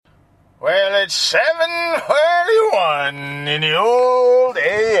Well, it's 7:41 in the old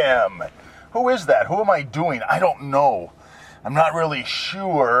AM. Who is that? Who am I doing? I don't know. I'm not really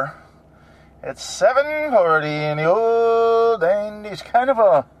sure. It's 7:40 in the old, and he's kind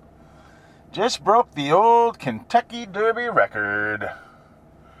of just broke the old Kentucky Derby record.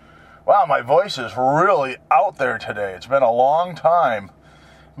 Wow, my voice is really out there today. It's been a long time.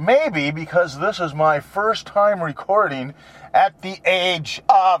 Maybe because this is my first time recording at the age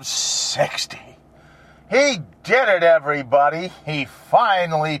of 60. He did it, everybody. He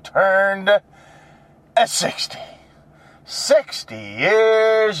finally turned 60. 60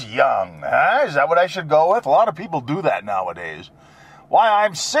 years young. Huh? Is that what I should go with? A lot of people do that nowadays. Why,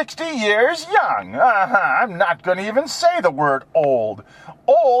 I'm 60 years young. I'm not going to even say the word old.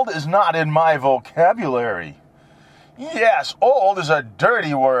 Old is not in my vocabulary. Yes, old is a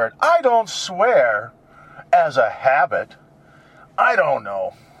dirty word. I don't swear as a habit. I don't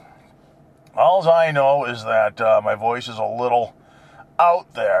know. All I know is that my voice is a little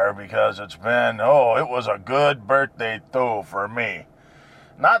out there because it was a good birthday too for me.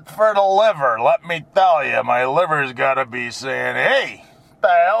 Not for the liver, let me tell you. My liver's got to be saying, hey, what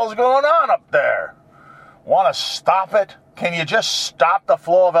the hell's going on up there? Want to stop it? Can you just stop the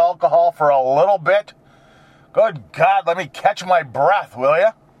flow of alcohol for a little bit? Good God, let me catch my breath, will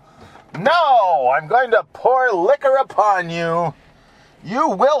you? No, I'm going to pour liquor upon you.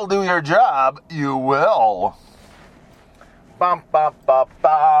 You will do your job. You will. Bum bum bum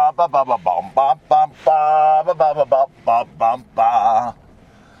ba ba ba ba bum bum bum ba ba ba ba ba ba bum ba.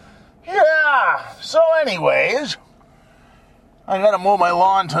 Yeah. So, anyways, I gotta mow my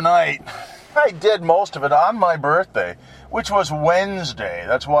lawn tonight. I did most of it on my birthday, which was Wednesday.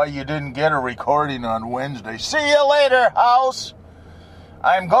 That's why you didn't get a recording on Wednesday. See you later, house.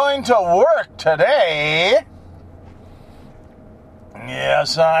 I'm going to work today.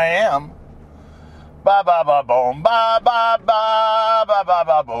 Yes, I am. Ba ba ba boom ba ba ba ba ba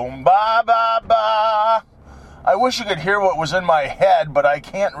ba boom ba ba ba. I wish you could hear what was in my head, but I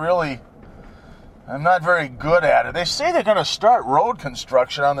can't really. I'm not very good at it. They say they're going to start road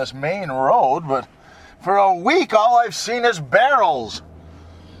construction on this main road, but for a week all I've seen is barrels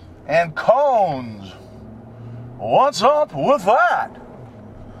and cones. What's up with that?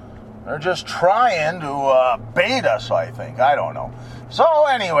 They're just trying to bait us, I think. I don't know. So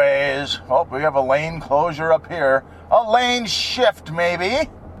anyways, we have a lane closure up here. A lane shift, maybe.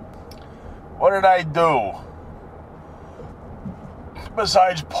 What did I do?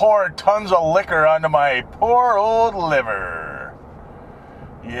 Besides pour tons of liquor onto my poor old liver.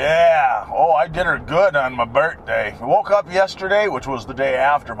 Yeah. Oh, I did her good on my birthday. I woke up yesterday, which was the day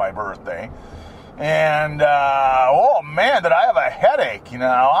after my birthday. And, oh man, did I have a headache,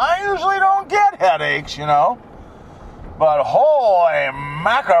 I usually don't get headaches, But holy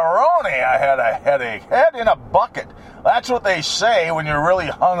macaroni, I had a headache. Head in a bucket. That's what they say when you're really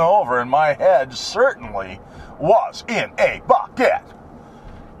hungover, and my head certainly was in a bucket.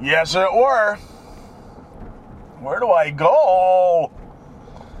 Yes, it were. Where do I go?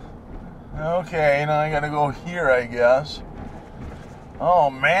 Okay, now I gotta go here, I guess. Oh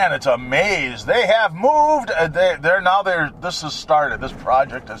man, it's a maze. They have moved. This has started. This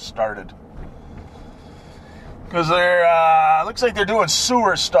project has started. Because looks like they're doing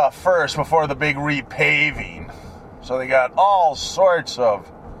sewer stuff first before the big repaving. So they got all sorts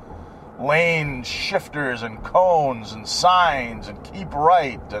of lane shifters and cones and signs and keep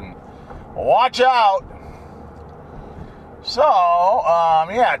right and watch out. So,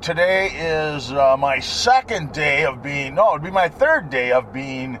 today is my second day of being, it'd be my third day of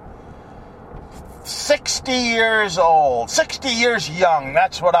being 60 years old. 60 years young,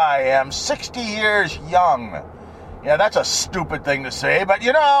 that's what I am. 60 years young. Yeah, that's a stupid thing to say, but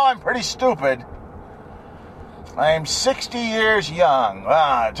I'm pretty stupid. I'm 60 years young.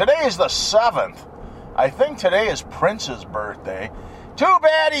 Today is the 7th. I think today is Prince's birthday. Too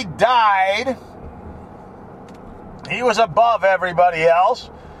bad he died. He was above everybody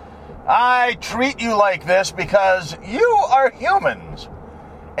else. I treat you like this because you are humans.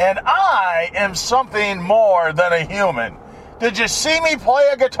 And I am something more than a human. Did you see me play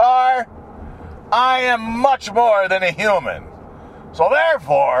a guitar? I am much more than a human. So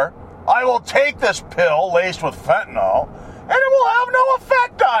therefore, I will take this pill laced with fentanyl, and it will have no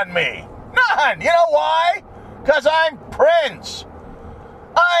effect on me. None. You know why? Because I'm Prince.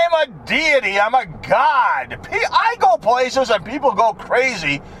 I'm a deity. I'm a god. I go places and people go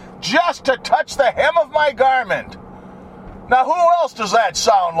crazy just to touch the hem of my garment. Now, who else does that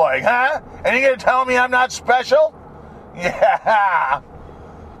sound like, huh? And you going to tell me I'm not special? Yeah.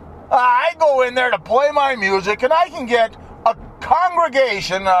 I go in there to play my music, and I can get a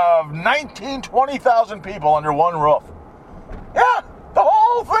congregation of 20,000 people under one roof. Yeah, the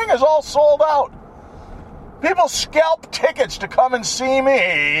whole thing is all sold out. People scalp tickets to come and see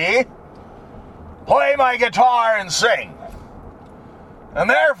me play my guitar and sing. And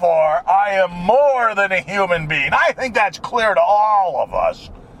therefore, I am more than a human being. I think that's clear to all of us.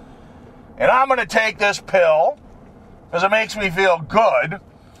 And I'm going to take this pill because it makes me feel good.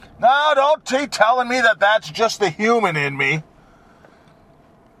 Now, don't keep telling me that that's just the human in me.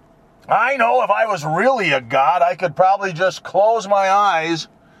 I know if I was really a god, I could probably just close my eyes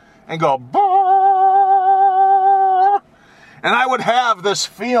and go, "Boo," and I would have this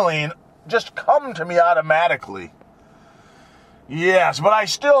feeling just come to me automatically. Yes, but I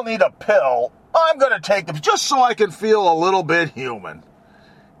still need a pill. I'm going to take them just so I can feel a little bit human.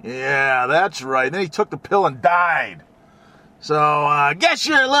 Yeah, that's right. Then he took the pill and died. So, guess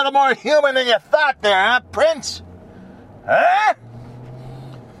you're a little more human than you thought there, huh, Prince? Huh?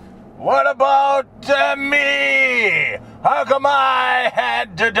 What about me? How come I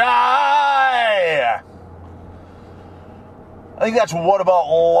had to die? I think that's what about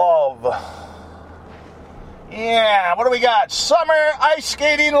love. Yeah, what do we got? Summer ice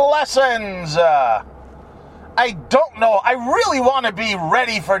skating lessons. I don't know. I really want to be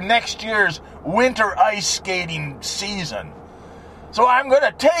ready for next year's winter ice skating season. So I'm going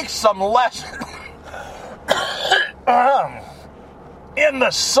to take some lessons in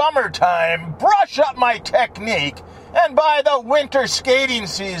the summertime, brush up my technique, and by the winter skating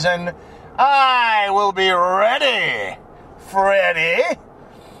season, I will be ready, Freddy,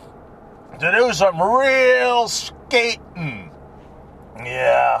 to do some real skating.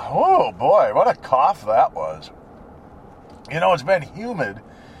 Yeah, oh boy, what a cough that was. You know, it's been humid,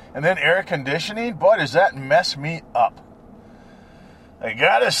 and then air conditioning, boy, does that mess me up. I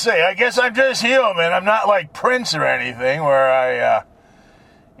gotta say, I guess I'm just human. I'm not like Prince or anything where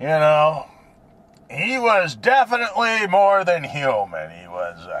he was definitely more than human. He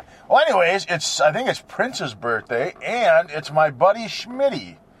was, well, anyways, I think it's Prince's birthday, and it's my buddy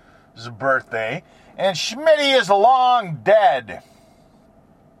Schmitty's birthday, and Schmitty is long dead.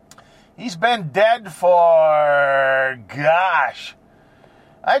 He's been dead for, gosh,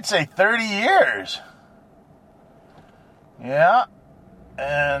 I'd say 30 years. Yeah.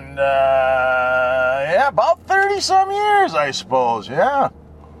 And, about 30-some years, I suppose, yeah.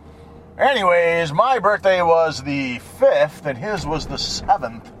 Anyways, my birthday was the 5th, and his was the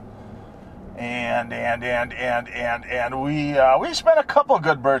 7th. And we spent a couple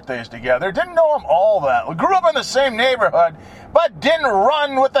good birthdays together. Didn't know them all that. We grew up in the same neighborhood, but didn't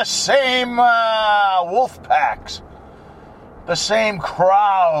run with the same wolf packs, the same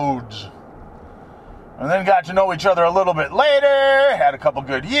crowds. And then got to know each other a little bit later, had a couple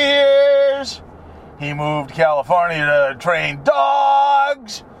good years. He moved to California to train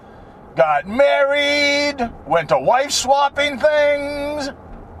dogs, got married, went to wife-swapping things.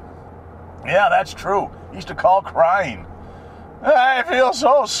 Yeah, that's true. He used to call crying. I feel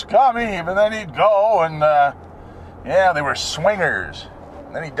so scummy. But then he'd go and, they were swingers.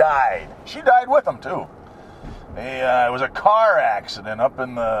 And then he died. She died with him, too. It was a car accident up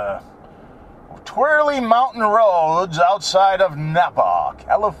in the twirly mountain roads outside of Napa,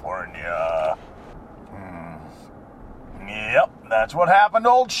 California. Yep, that's what happened to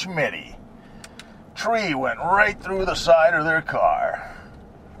old Schmitty. Tree went right through the side of their car.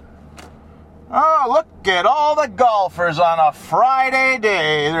 Oh, look at all the golfers on a Friday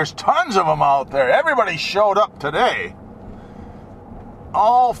day. There's tons of them out there. Everybody showed up today.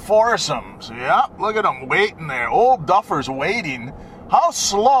 All foursomes. Yep, look at them waiting there. Old duffers waiting. How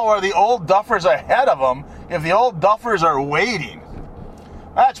slow are the old duffers ahead of them if the old duffers are waiting?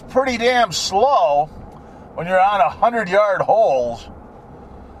 That's pretty damn slow when you're on 100-yard holes.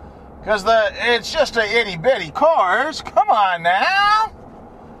 Because it's just a itty-bitty course. Come on now.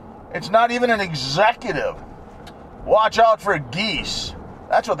 It's not even an executive. Watch out for geese.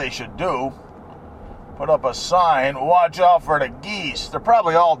 That's what they should do. Put up a sign, watch out for the geese. They're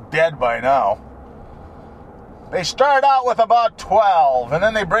probably all dead by now. They start out with about 12, and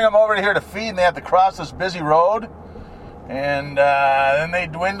then they bring them over here to feed, and they have to cross this busy road. And then they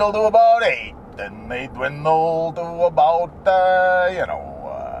dwindle to about 8. Then they dwindle to about,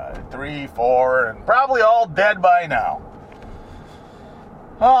 3, 4, and probably all dead by now.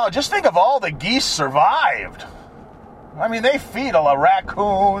 Oh, just think if all the geese survived. I mean, they feed a lot of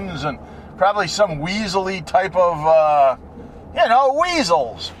raccoons and probably some weaselly type of,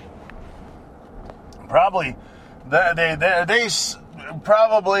 weasels. Probably,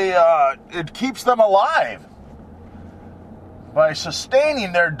 it keeps them alive. by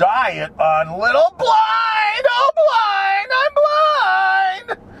sustaining their diet on little blind, I'm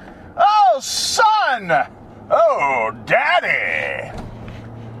blind, oh, son, oh, daddy.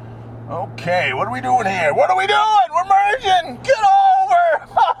 Okay, what are we doing here? What are we doing? We're merging. Get over.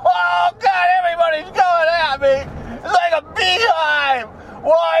 Oh, God, everybody's going at me. It's like a beehive.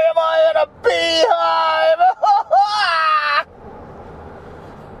 Why am I in a beehive?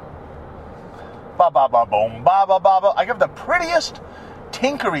 Ba ba ba boom, ba ba ba ba. I give the prettiest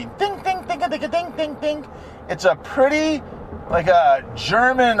tinkering. Ding, ding, ding, ding, ding, ding, ding. It's a pretty, like a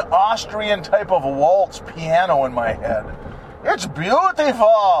German, Austrian type of waltz piano in my head. It's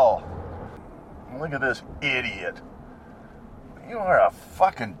beautiful. Look at this idiot. You are a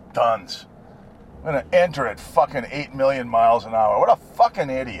fucking dunce. I'm going to enter at fucking 8 million miles an hour. What a fucking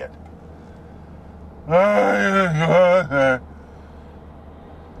idiot. What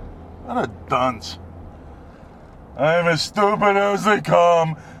a dunce. I'm as stupid as they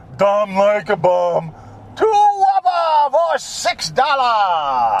come, dumb like a bum. 2 wubba for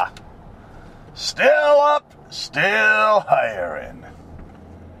 $6. Still up, still hiring.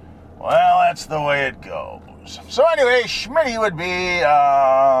 Well, that's the way it goes. So anyway, Schmitty would be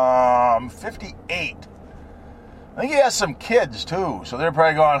 58. I think he has some kids, too. So they're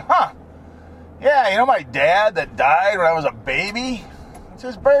probably going, yeah, you know my dad that died when I was a baby? It's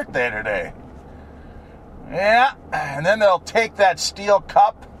his birthday today. Yeah, and then they'll take that steel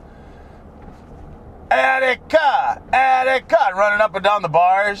cup, Attica, running up and down the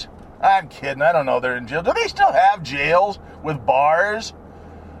bars. I'm kidding, I don't know, they're in jail. Do they still have jails with bars?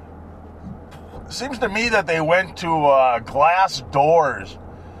 Seems to me that they went to glass doors.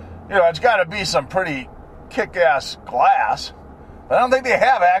 You know, it's got to be some pretty kick-ass glass. But I don't think they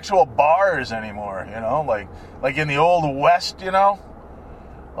have actual bars anymore, you know, like in the old West, you know.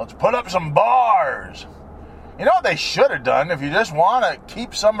 Let's put up some bars. You know what they should have done if you just want to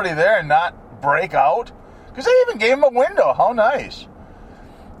keep somebody there and not break out? Because they even gave them a window. How nice.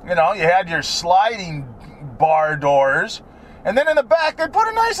 You know, you had your sliding bar doors. And then in the back, they put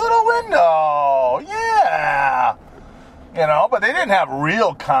a nice little window. Yeah. You know, but they didn't have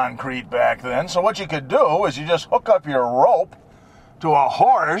real concrete back then. So what you could do is you just hook up your rope to a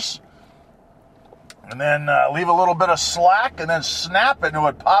horse and then leave a little bit of slack and then snap it and it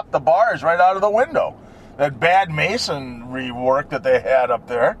would pop the bars right out of the window. That bad masonry work that they had up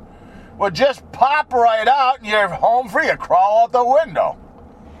there would just pop right out and you're home free. You crawl out the window.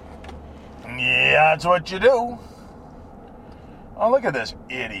 Yeah, that's what you do. Oh, look at this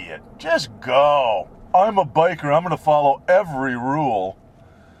idiot. Just go. I'm a biker. I'm going to follow every rule.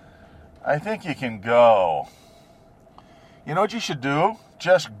 I think you can go. You know what you should do?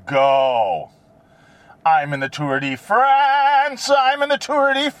 Just go. I'm in the Tour de France. I'm in the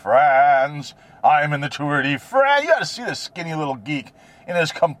Tour de France. I'm in the Tour de France. You got to see this skinny little geek in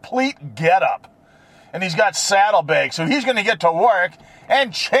his complete getup. And he's got saddlebags, so he's going to get to work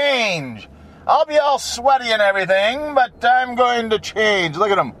and change. I'll be all sweaty and everything, but I'm going to change. Look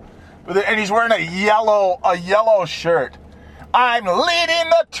at him. And he's wearing a yellow shirt. I'm leading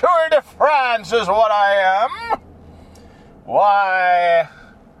the Tour de France is what I am. Why,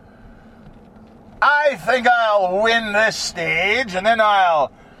 I think I'll win this stage, and then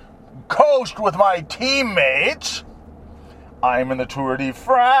I'll coast with my teammates. I'm in the Tour de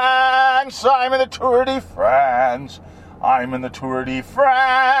France. I'm in the Tour de France. I'm in the Tour de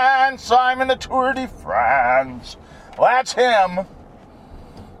France. I'm in the Tour de France. Well, that's him.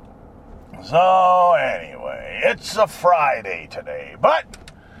 So, anyway, it's a Friday today. But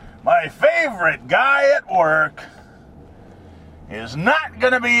my favorite guy at work is not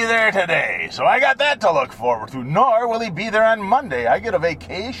going to be there today. So I got that to look forward to. Nor will he be there on Monday. I get a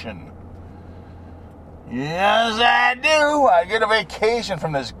vacation. Yes, I do. I get a vacation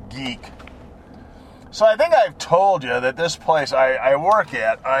from this geek. So I think I've told you that this place I work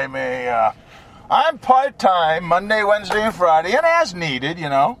at, I'm part-time, Monday, Wednesday, and Friday, and as needed, you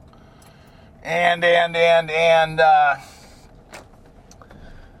know.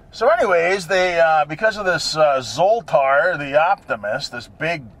 So anyways, they, because of this Zoltar the Optimist, this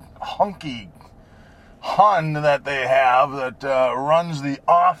big hunky Hun that they have that runs the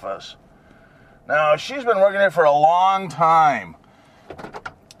office. Now, she's been working here for a long time.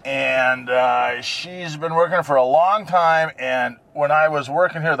 And she's been working for a long time, and when I was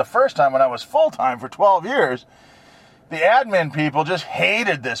working here the first time, when I was full-time for 12 years, the admin people just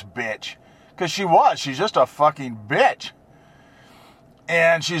hated this bitch. Because she's just a fucking bitch.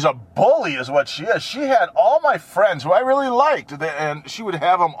 And she's a bully is what she is. She had all my friends who I really liked, and she would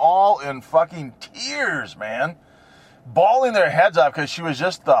have them all in fucking tears, man. Bawling their heads off because she was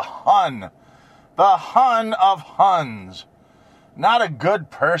just the Hun. The Hun of Huns. Not a good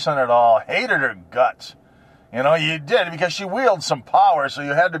person at all. Hated her guts. You know, you did because she wielded some power, so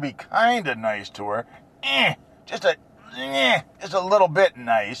you had to be kind of nice to her. Just a little bit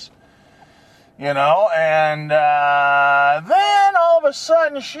nice. You know, and then all of a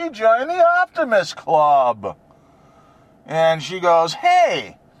sudden she joined the Optimist Club. And she goes,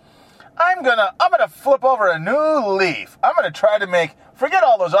 hey, I'm gonna flip over a new leaf. I'm gonna try to forget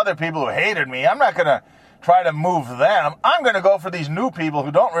all those other people who hated me. I'm not gonna try to move them. I'm gonna go for these new people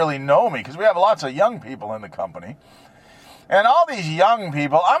who don't really know me, because we have lots of young people in the company. And all these young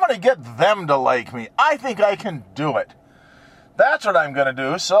people, I'm gonna get them to like me. I think I can do it. That's what I'm going to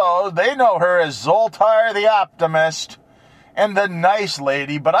do. So they know her as Zoltar the Optimist and the nice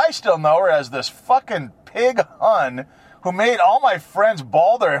lady, but I still know her as this fucking pig hun who made all my friends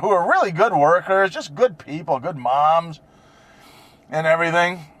balder, who are really good workers, just good people, good moms and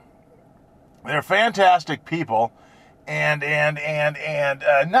everything. They're fantastic people, and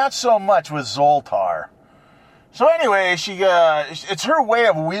not so much with Zoltar. So anyway, it's her way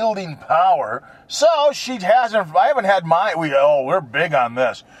of wielding power. So I haven't had we're big on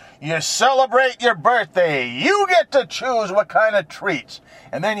this. You celebrate your birthday. You get to choose what kind of treats.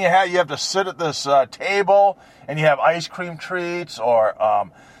 And then you have to sit at this table, and you have ice cream treats or,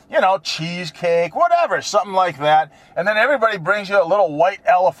 cheesecake, whatever, something like that. And then everybody brings you a little white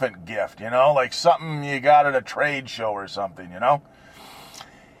elephant gift, like something you got at a trade show or something,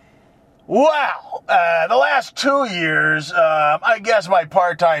 Wow, the last 2 years, I guess my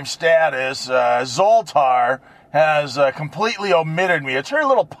part-time status, Zoltar has completely omitted me. It's her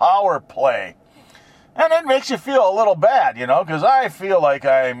little power play. And it makes you feel a little bad, because I feel like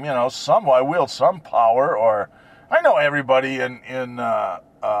I'm, I wield some power, or I know everybody in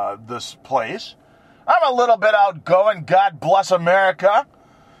this place. I'm a little bit outgoing, God bless America,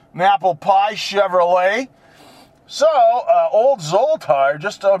 an apple pie Chevrolet. So, old Zoltar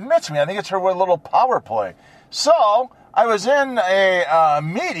just omits me. I think it's her little power play. So, I was in a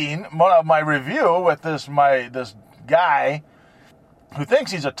meeting, one of my review, with this guy who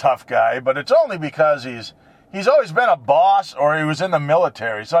thinks he's a tough guy, but it's only because he's always been a boss, or he was in the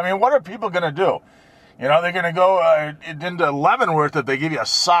military. So, I mean, what are people going to do? They're going to go into Leavenworth if they give you a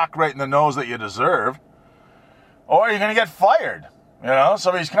sock right in the nose that you deserve, or you're going to get fired.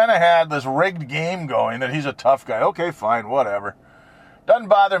 So he's kind of had this rigged game going that he's a tough guy. Okay, fine, whatever. Doesn't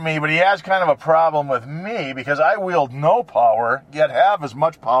bother me, but he has kind of a problem with me because I wield no power, yet have as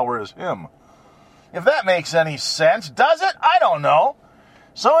much power as him. If that makes any sense. Does it? I don't know.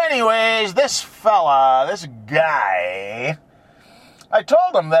 So anyways, this guy, I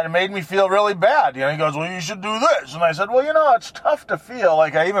told him that it made me feel really bad. He goes, well, you should do this. And I said, well, it's tough to feel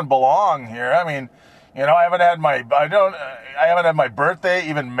like I even belong here. I mean, I haven't had my birthday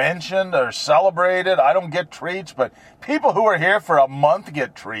even mentioned or celebrated. I don't get treats, but people who are here for a month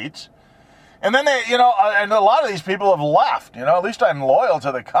get treats. And then they, and a lot of these people have left, at least I'm loyal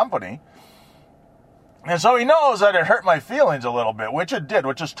to the company. And so he knows that it hurt my feelings a little bit, which it did,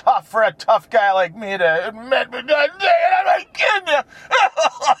 which is tough for a tough guy like me to admit, but God dang it, I'm not kidding you.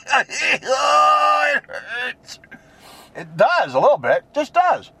 Oh, it hurts. It does, a little bit, just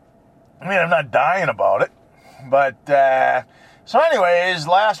does. I mean, I'm not dying about it, but, so anyways,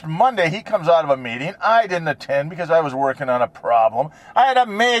 last Monday, he comes out of a meeting. I didn't attend because I was working on a problem. I had a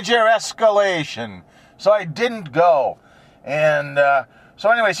major escalation, so I didn't go. And, so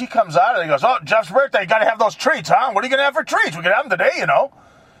anyways, he comes out and he goes, oh, Jeff's birthday, got to have those treats, huh? What are you going to have for treats? We can have them today,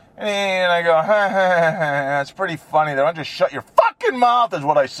 And I go, that's pretty funny. Why don't you shut your fucking mouth, is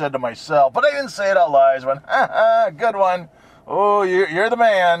what I said to myself. But I didn't say it out loud. I went, good one. Oh, you're the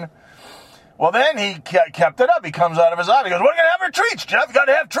man. Well, then he kept it up. He comes out of his office. He goes, we're going to have our treats, Jeff. Got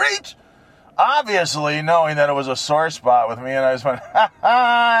to have treats. Obviously, knowing that it was a sore spot with me, and I just went,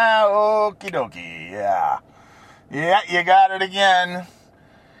 okie dokie, yeah. Yeah, you got it again.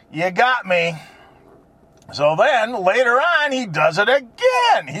 You got me. So then, later on, he does it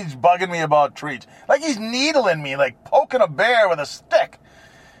again. He's bugging me about treats. Like he's needling me, like poking a bear with a stick.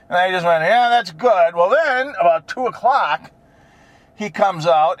 And I just went, yeah, that's good. Well, then, about 2 o'clock, he comes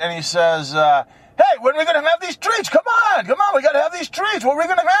out and he says, hey, when are we going to have these treats? Come on, we got to have these treats. What are we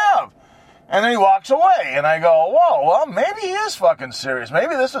going to have? And then he walks away. And I go, whoa, well, maybe he is fucking serious.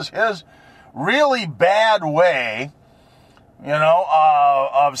 Maybe this is his really bad way,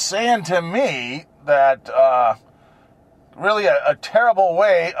 of saying to me that, really a terrible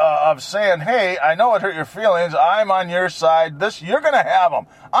way of saying, hey, I know it hurt your feelings. I'm on your side. You're going to have them.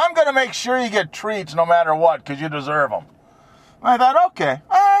 I'm going to make sure you get treats no matter what because you deserve them. I thought, okay,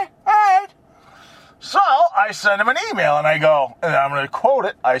 all right. So I sent him an email and I go, and I'm going to quote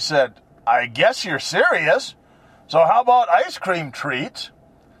it. I said, I guess you're serious. So how about ice cream treats?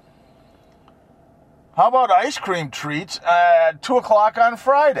 How about ice cream treats at 2 o'clock on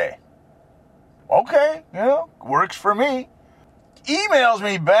Friday? Okay, works for me. Emails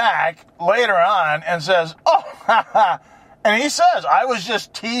me back later on and says, oh, and he says, I was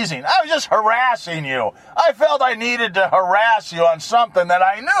just teasing. I was just harassing you. I felt I needed to harass you on something that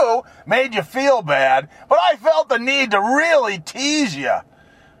I knew made you feel bad, but I felt the need to really tease you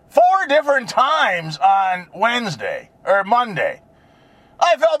 4 different times on Wednesday or Monday.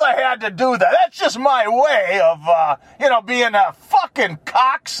 I felt I had to do that. That's just my way of, being a fucking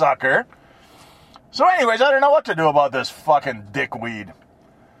cocksucker. So anyways, I don't know what to do about this fucking dickweed.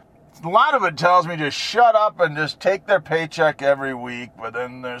 A lot of it tells me just shut up and just take their paycheck every week, but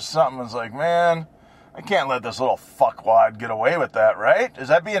then there's something that's like, man, I can't let this little fuckwad get away with that, right? Is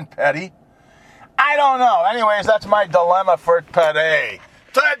that being petty? I don't know. Anyways, that's my dilemma for today.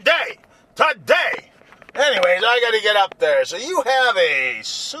 Today! Anyways, I gotta get up there. So you have a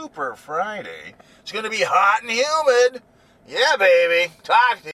super Friday. It's gonna be hot and humid. Yeah, baby. Talk to you.